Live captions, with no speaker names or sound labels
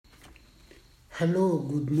Hello,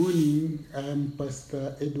 good morning. I am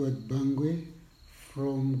Pastor Edward Bangwe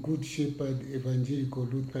from Good Shepherd Evangelical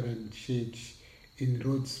Lutheran Church in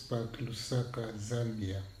Rhodes Park, Lusaka,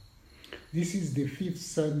 Zambia. This is the fifth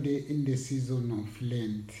Sunday in the season of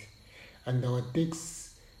Lent, and our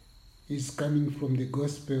text is coming from the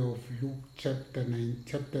Gospel of Luke chapter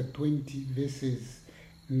 20, verses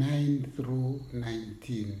 9 through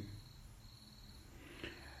 19.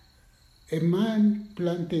 A man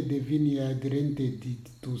planted a vineyard, rented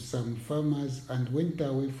it to some farmers, and went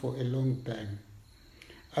away for a long time.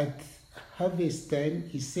 At harvest time,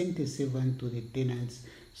 he sent a servant to the tenants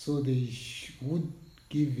so they would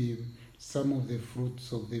give him some of the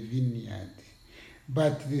fruits of the vineyard.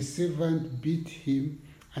 But the servant beat him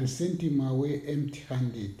and sent him away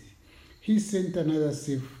empty-handed. He sent another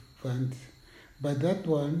servant, but that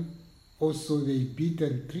one also they beat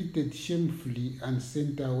and treated shamefully and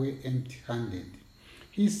sent away empty-handed.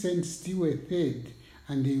 He sent still a third,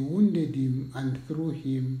 and they wounded him and threw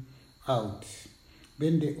him out.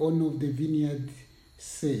 Then the owner of the vineyard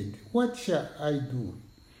said, "What shall I do?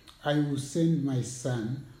 I will send my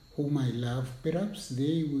son, whom I love. Perhaps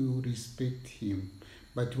they will respect him."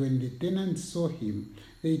 But when the tenants saw him,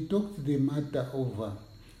 they talked the matter over.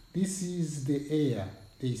 "This is the heir,"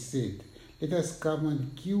 they said. "Let us come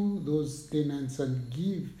and kill those tenants and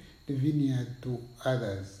give the vineyard to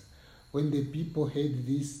others." When the people heard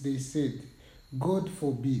this, they said, "God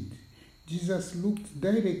forbid." Jesus looked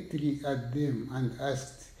directly at them and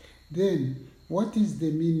asked, "Then what is the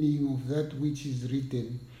meaning of that which is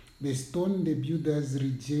written? The stone the builders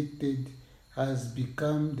rejected has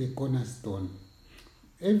become the cornerstone.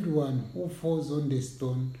 Everyone who falls on the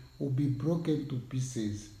stone will be broken to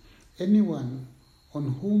pieces. Anyone on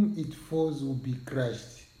whom it falls will be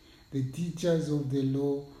crushed." The teachers of the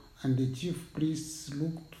law and the chief priests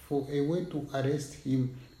looked for a way to arrest him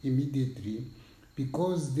immediately,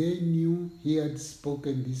 because they knew he had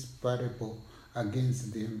spoken this parable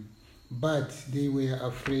against them, but they were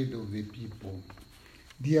afraid of the people.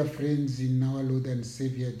 Dear friends in our Lord and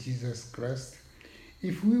Savior Jesus Christ,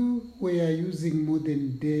 if we were using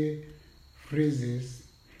modern day phrases,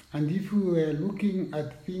 and if we were looking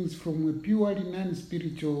at things from a purely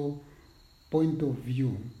non-spiritual point of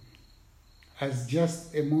view, as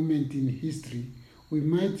just a moment in history, we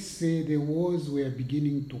might say the wars were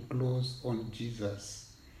beginning to close on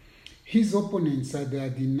Jesus. His opponents had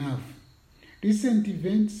had enough. Recent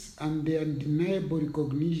events and the undeniable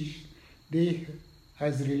recognition they,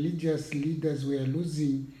 as religious leaders, were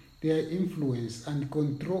losing their influence and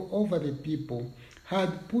control over the people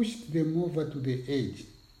had pushed them over to the edge.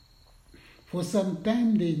 For some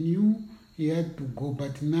time they knew he had to go,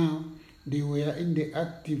 but now they were in the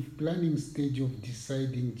active planning stage of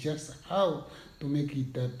deciding just how to make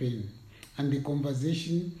it happen. And the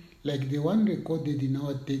conversation, like the one recorded in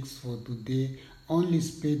our text for today, only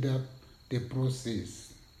sped up the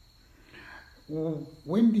process.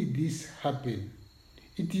 When did this happen?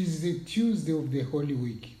 It is the Tuesday of the Holy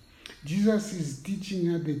Week. Jesus is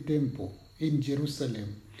teaching at the temple in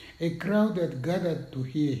Jerusalem. A crowd had gathered to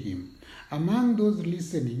hear him. Among those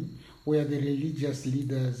listening were the religious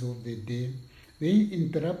leaders of the day. They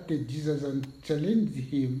interrupted Jesus and challenged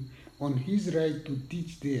him on his right to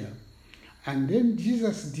teach there. And then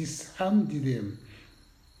Jesus disarmed them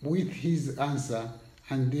with his answer,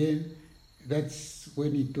 and then that's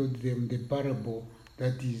when he told them the parable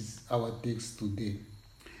that is our text today.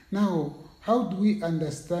 Now, how do we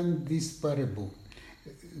understand this parable?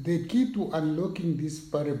 The key to unlocking this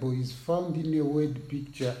parable is found in a word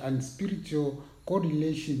picture and spiritual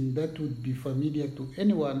correlation that would be familiar to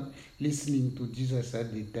anyone listening to Jesus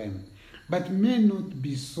at the time, but may not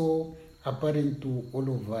be so apparent to all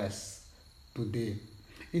of us today.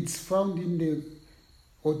 It's found in the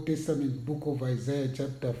Old Testament book of Isaiah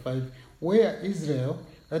chapter 5, where Israel,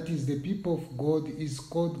 that is the people of God, is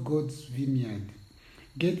called God's vineyard.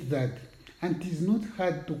 Get that? And it is not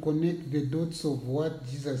hard to connect the dots of what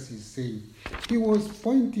Jesus is saying. He was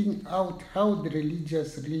pointing out how the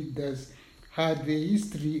religious leaders had a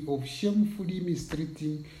history of shamefully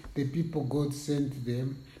mistreating the people God sent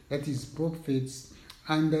them, that is, prophets,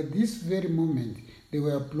 and at this very moment they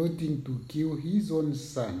were plotting to kill his own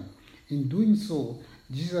son. In doing so,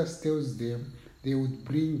 Jesus tells them they would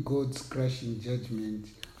bring God's crushing judgment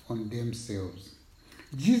on themselves.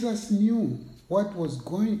 Jesus knew what was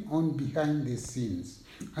going on behind the scenes,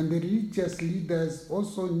 and the religious leaders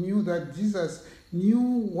also knew that Jesus knew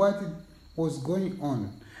what was going on.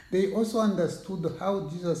 They also understood how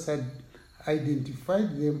Jesus had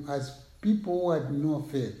identified them as people who had no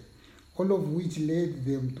faith, all of which led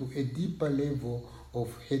them to a deeper level of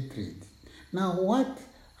hatred. Now, what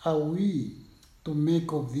are we to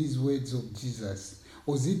make of these words of Jesus?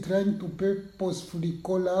 Was he trying to purposefully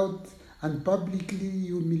call out and publicly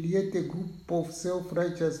humiliate a group of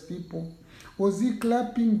self-righteous people? Was he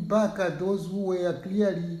clapping back at those who were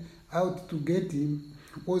clearly out to get him?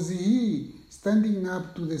 Was he standing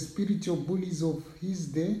up to the spiritual bullies of his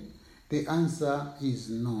day? The answer is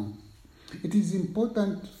no. It is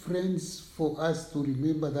important, friends, for us to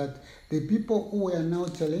remember that the people who were now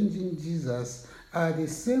challenging Jesus are the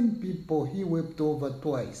same people he wept over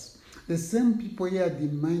twice, the same people he had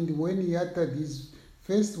in mind when he uttered his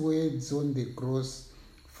first words on the cross,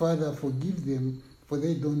 "Father, forgive them, for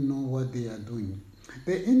they don't know what they are doing."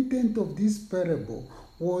 The intent of this parable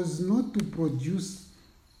was not to produce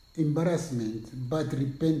embarrassment, but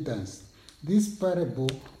repentance. This parable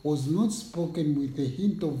was not spoken with a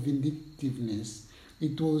hint of vindictiveness.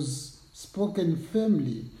 It was spoken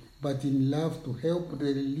firmly, but in love, to help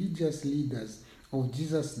the religious leaders of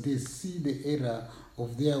Jesus' day see the error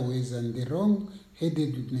of their ways and the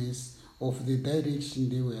wrong-headedness of the direction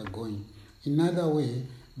they were going. In other words,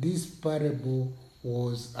 this parable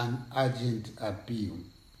was an urgent appeal.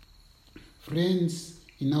 Friends,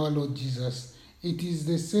 in our Lord Jesus, it is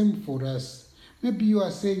the same for us. Maybe you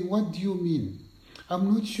are saying, "What do you mean?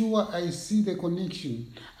 I'm not sure I see the connection.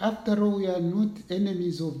 After all, we are not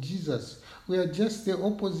enemies of Jesus. We are just the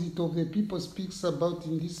opposite of the people speaks about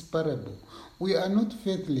in this parable. We are not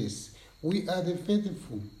faithless. We are the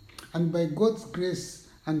faithful. And by God's grace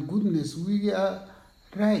and goodness, we are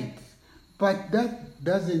right." But that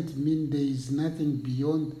doesn't mean there is nothing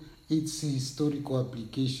beyond its historical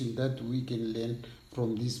application that we can learn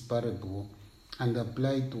from this parable and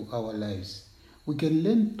apply to our lives. We can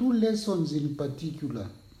learn two lessons in particular.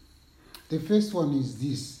 The first one is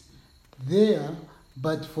this: "There,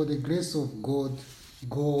 but for the grace of God,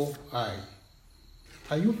 go I."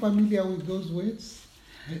 Are you familiar with those words?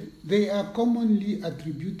 They are commonly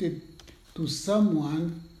attributed to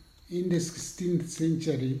someone in the 16th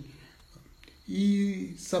century.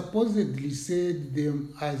 He supposedly said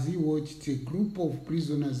them as he watched a group of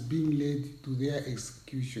prisoners being led to their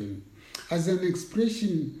execution. As an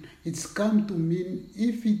expression, it's come to mean,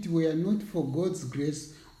 if it were not for God's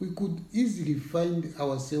grace, we could easily find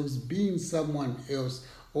ourselves being someone else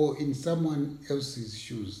or in someone else's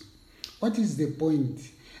shoes. What is the point?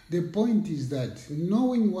 The point is that,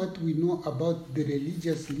 knowing what we know about the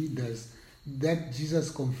religious leaders that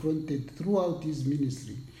Jesus confronted throughout his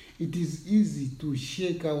ministry, it is easy to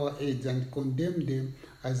shake our heads and condemn them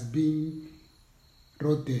as being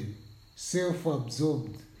rotten,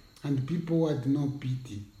 self-absorbed, and people who had no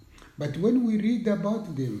pity. But when we read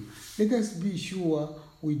about them, let us be sure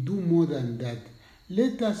we do more than that.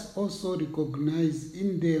 Let us also recognize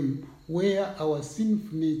in them where our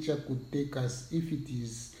sinful nature could take us if it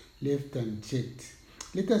is left unchecked.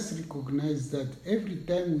 Let us recognize that every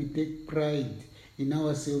time we take pride in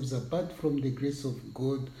ourselves apart from the grace of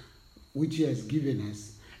God which he has given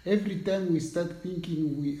us, every time we start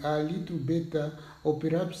thinking we are a little better or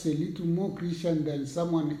perhaps a little more Christian than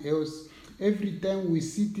someone else, every time we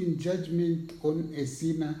sit in judgment on a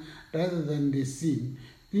sinner rather than the sin,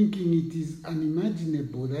 thinking it is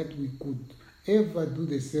unimaginable that we could ever do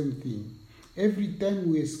the same thing, every time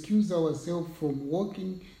we excuse ourselves from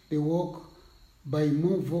walking the walk by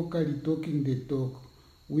more vocally talking the talk,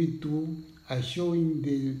 we too are showing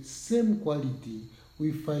the same quality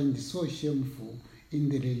we find so shameful in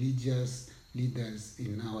the religious leaders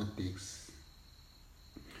in our text.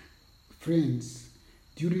 Friends,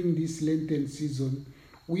 during this Lenten season,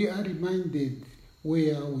 we are reminded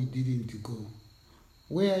where we didn't go.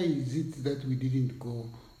 Where is it that we didn't go?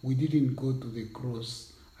 We didn't go to the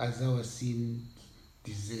cross as our sin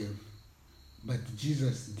deserve, but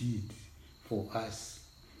Jesus did for us.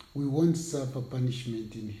 We won't suffer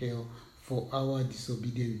punishment in hell for our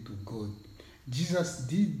disobedience to God. Jesus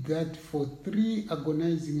did that for 3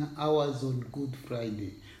 agonizing hours on Good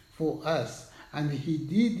Friday for us, and he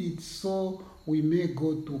did it so we may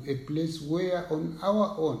go to a place where on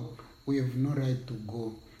our own we have no right to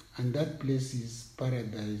go, and that place is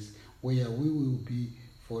paradise, where we will be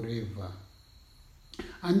forever.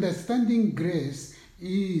 Understanding grace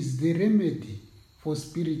is the remedy for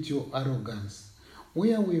spiritual arrogance.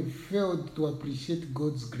 Where we have failed to appreciate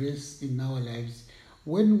God's grace in our lives,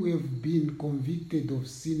 when we have been convicted of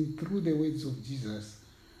sin through the words of Jesus,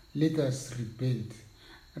 let us repent.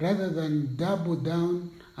 Rather than double down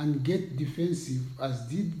and get defensive as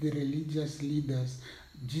did the religious leaders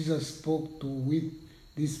Jesus spoke to with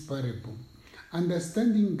this parable.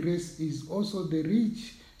 Understanding grace is also the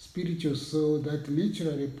rich spiritual soul that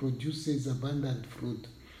naturally produces abundant fruit.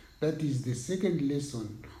 That is the second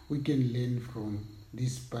lesson we can learn from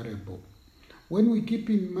this parable. When we keep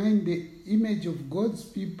in mind the image of God's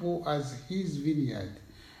people as his vineyard,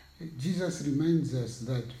 Jesus reminds us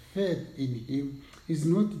that faith in him is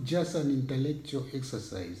not just an intellectual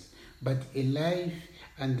exercise, but a life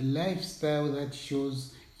and lifestyle that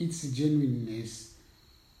shows its genuineness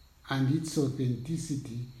and its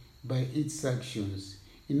authenticity by its actions.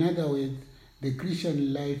 In other words, the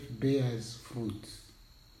Christian life bears fruit.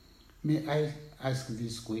 May I ask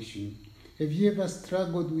this question? Have you ever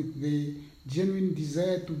struggled with the genuine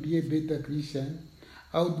desire to be a better Christian?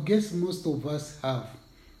 I would guess most of us have.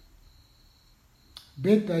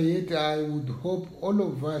 Better yet, I would hope all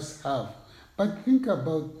of us have. But think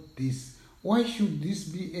about this. Why should this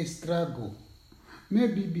be a struggle?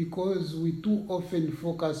 Maybe because we too often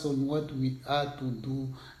focus on what we are to do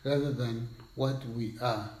rather than what we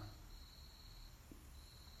are.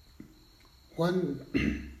 From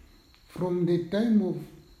the time of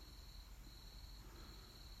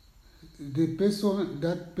the person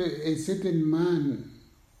that a certain man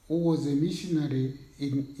who was a missionary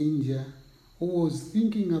in India, who was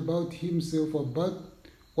thinking about himself, about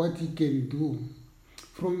what he can do.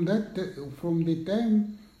 From the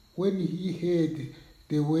time when he heard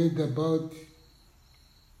the word about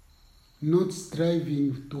not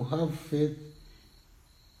striving to have faith,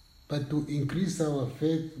 but to increase our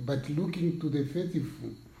faith, but looking to the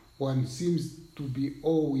faithful one seems to be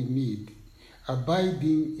all we need.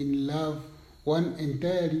 Abiding in love, one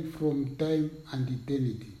entirely from time and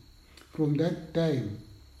eternity. From that time,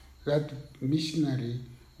 that missionary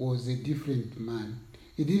was a different man.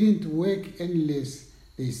 He didn't work endless,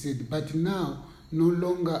 they said, but now, no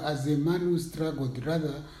longer as a man who struggled,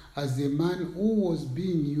 rather as a man who was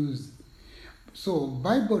being used. So,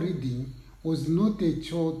 Bible reading was not a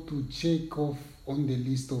chore to check off on the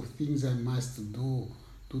list of things I must do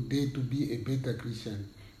today to be a better Christian,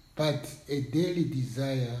 but a daily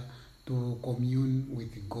desire to commune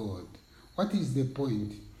with God. What is the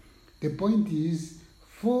point? The point is,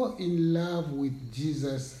 fall in love with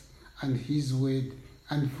Jesus and his word,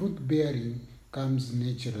 and fruit bearing comes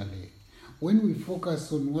naturally. When we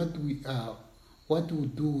focus on what we are, what we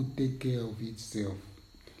do will take care of itself.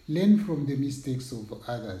 Learn from the mistakes of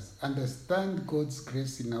others. Understand God's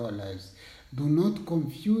grace in our lives. Do not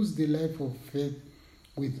confuse the life of faith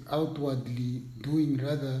with outwardly doing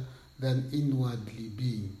rather than inwardly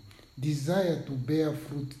being. Desire to bear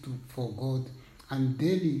fruit for God and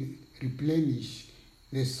daily replenish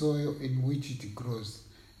the soil in which it grows.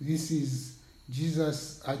 This is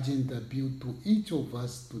Jesus' urgent appeal to each of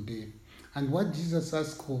us today. And what Jesus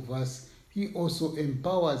asks of us, he also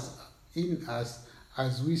empowers in us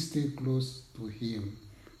as we stay close to him.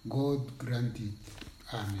 God grant it.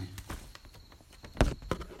 Amen.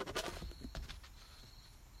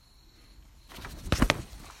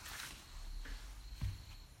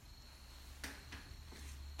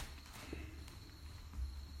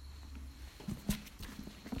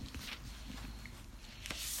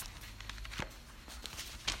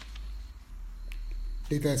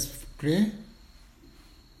 Let us pray.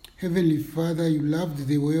 Heavenly Father, you loved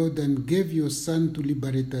the world and gave your Son to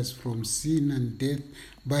liberate us from sin and death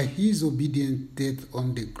by his obedient death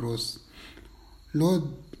on the cross. Lord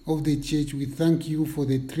of the Church, we thank you for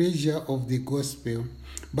the treasure of the gospel.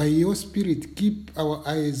 By your Spirit, keep our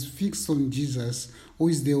eyes fixed on Jesus, who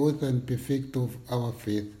is the author and perfecter of our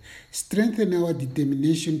faith. Strengthen our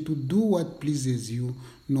determination to do what pleases you,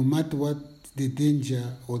 no matter what the danger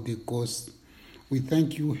or the cost. We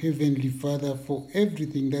thank you, Heavenly Father, for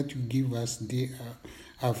everything that you give us day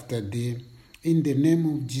after day. In the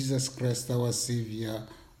name of Jesus Christ, our Savior,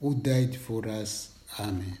 who died for us.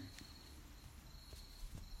 Amen.